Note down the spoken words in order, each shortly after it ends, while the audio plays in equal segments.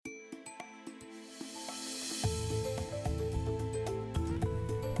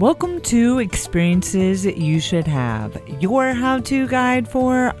Welcome to Experiences You Should Have, your how-to guide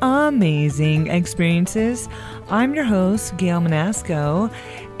for amazing experiences. I'm your host, Gail Manasco,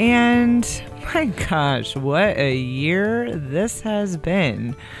 and my gosh, what a year this has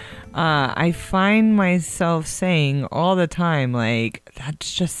been. I find myself saying all the time, like,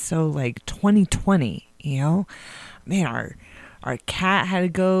 that's just so like 2020, you know? Man, our cat had to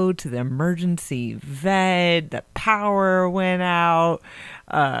go to the emergency vet. The power went out.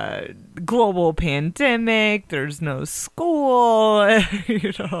 Global pandemic. There's no school.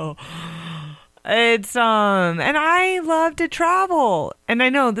 It's and I love to travel. And I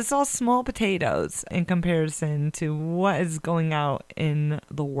know this is all small potatoes in comparison to what is going out in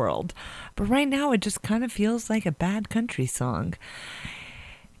the world. But right now it just kind of feels like a bad country song.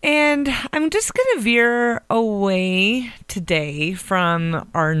 And I'm just going to veer away today from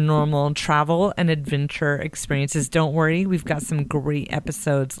our normal travel and adventure experiences. Don't worry, we've got some great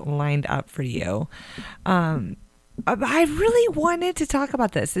episodes lined up for you. I really wanted to talk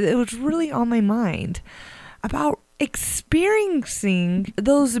about this. It was really on my mind about experiencing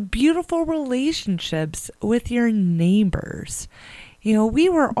those beautiful relationships with your neighbors. You know, we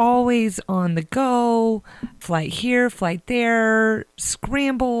were always on the go, flight here, flight there,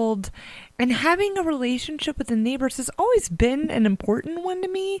 scrambled. And having a relationship with the neighbors has always been an important one to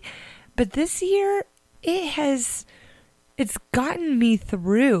me. But this year, it's gotten me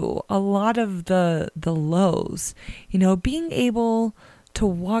through a lot of the lows. You know, being able to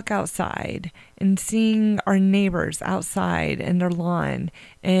walk outside and seeing our neighbors outside in their lawn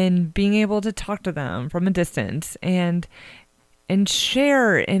and being able to talk to them from a distance and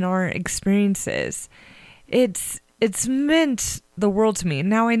share in our experiences. It's meant the world to me.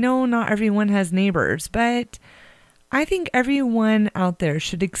 Now, I know not everyone has neighbors, but I think everyone out there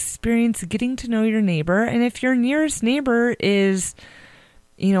should experience getting to know your neighbor. And if your nearest neighbor is,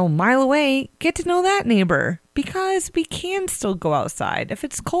 a mile away, get to know that neighbor, because we can still go outside. If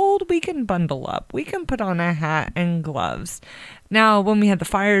it's cold, we can bundle up. We can put on a hat and gloves. Now, when we had the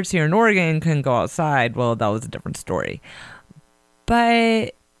fires here in Oregon, couldn't go outside. Well, that was a different story.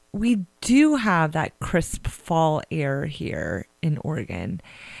 But we do have that crisp fall air here in Oregon,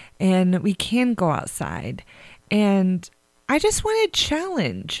 and we can go outside. And I just want to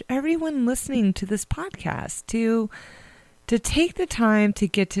challenge everyone listening to this podcast to take the time to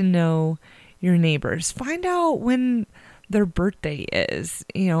get to know your neighbors. Find out when their birthday is,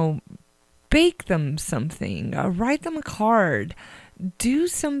 bake them something, write them a card, do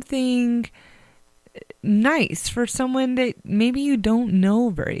something nice for someone that maybe you don't know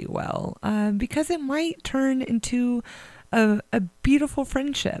very well, because it might turn into a beautiful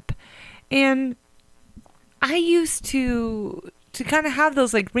friendship. And I used to kind of have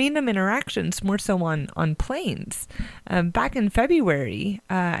those like random interactions more so on planes. Back in February,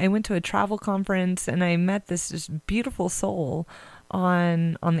 I went to a travel conference and I met this just beautiful soul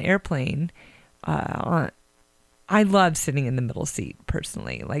on the airplane. I love sitting in the middle seat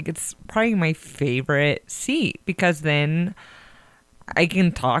personally. Like, it's probably my favorite seat because then I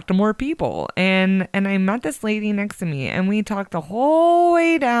can talk to more people. And I met this lady next to me and we talked the whole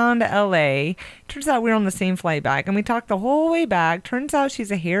way down to LA. Turns out we were on the same flight back and we talked the whole way back. Turns out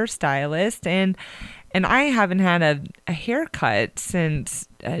she's a hairstylist and I haven't had a haircut since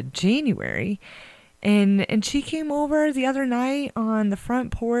January. And she came over the other night on the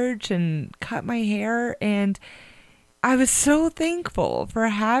front porch and cut my hair, and I was so thankful for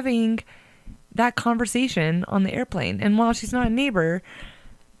having that conversation on the airplane. And while she's not a neighbor,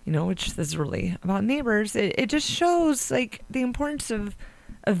 which is really about neighbors, it just shows like the importance of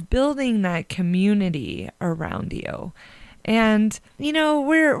building that community around you. And,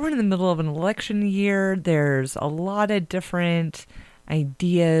 we're in the middle of an election year. There's a lot of different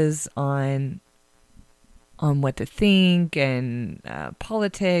ideas on what to think and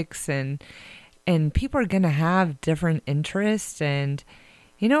politics and people are going to have different interests, and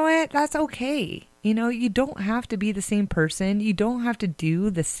you know what? That's okay. You don't have to be the same person. You don't have to do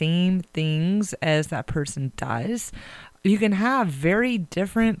the same things as that person does. You can have very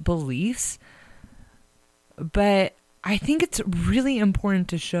different beliefs, but I think it's really important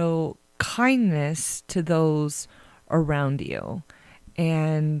to show kindness to those around you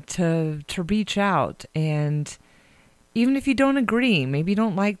and to reach out. And even if you don't agree, maybe you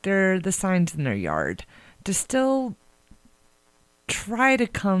don't like the signs in their yard, to still try to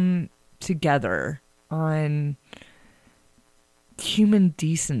come together on human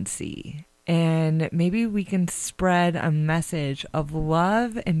decency. And maybe we can spread a message of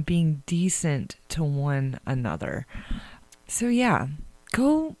love and being decent to one another. So yeah,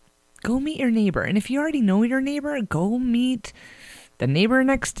 go meet your neighbor. And if you already know your neighbor, go meet the neighbor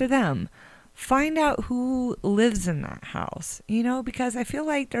next to them. Find out who lives in that house, because I feel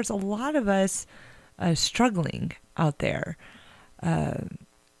like there's a lot of us struggling out there. And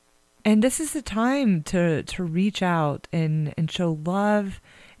this is the time to reach out and show love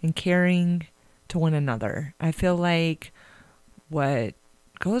and caring to one another. I feel like what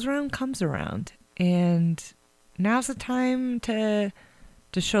goes around comes around. And now's the time to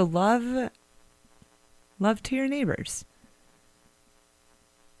show love to your neighbors.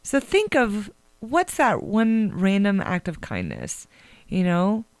 So think of what's that one random act of kindness?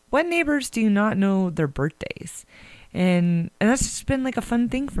 What neighbors do you not know their birthdays? And that's just been like a fun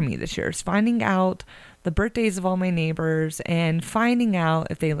thing for me this year, is finding out the birthdays of all my neighbors and finding out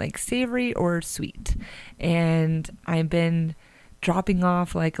if they like savory or sweet. And I've been dropping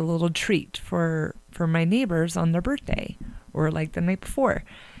off like a little treat for my neighbors on their birthday or like the night before.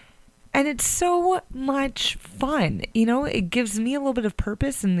 And it's so much fun. It gives me a little bit of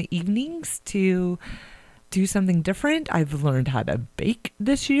purpose in the evenings to do something different. I've learned how to bake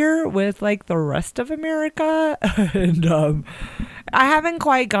this year with like the rest of America. And I haven't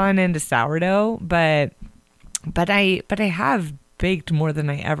quite gone into sourdough, but I have baked more than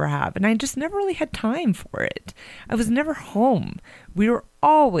I ever have. And I just never really had time for it. I was never home. We were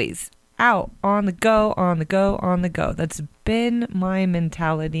always out on the go. That's been my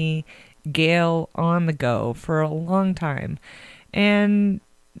mentality, Gail, on the go for a long time. And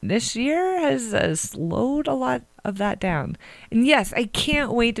this year has slowed a lot of that down. And yes, I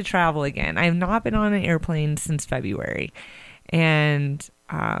can't wait to travel again. I have not been on an airplane since February. And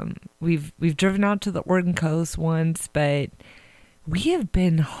we've driven out to the Oregon coast once, but we have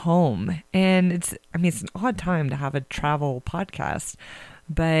been home. And it's an odd time to have a travel podcast,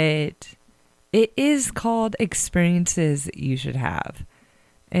 but it is called Experiences You Should Have.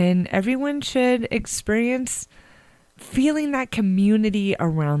 And everyone should experience feeling that community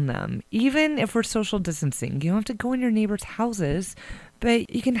around them. Even if we're social distancing, you don't have to go in your neighbors' houses,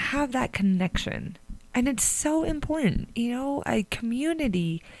 but you can have that connection. And it's so important. A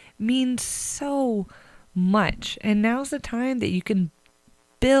community means so much. And now's the time that you can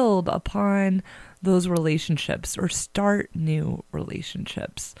build upon those relationships or start new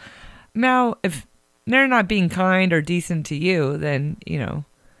relationships. Now, if they're not being kind or decent to you, then,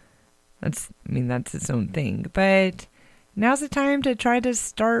 that's its own thing. But now's the time to try to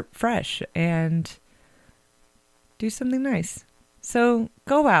start fresh and do something nice. So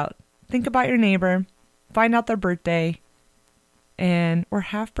go out, think about your neighbor, find out their birthday, or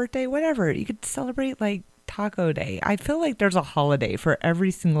half birthday, whatever. You could celebrate like Taco Day. I feel like there's a holiday for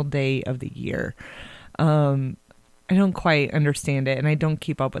every single day of the year. I don't quite understand it and I don't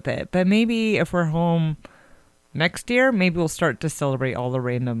keep up with it. But maybe if we're home next year, maybe we'll start to celebrate all the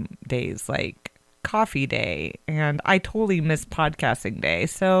random days like Coffee Day. And I totally miss Podcasting Day.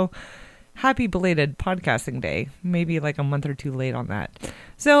 So happy belated Podcasting Day. Maybe like a month or two late on that.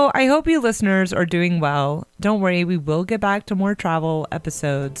 So I hope you listeners are doing well. Don't worry, we will get back to more travel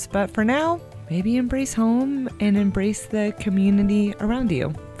episodes. But for now, maybe embrace home and embrace the community around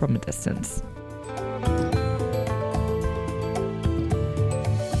you from a distance.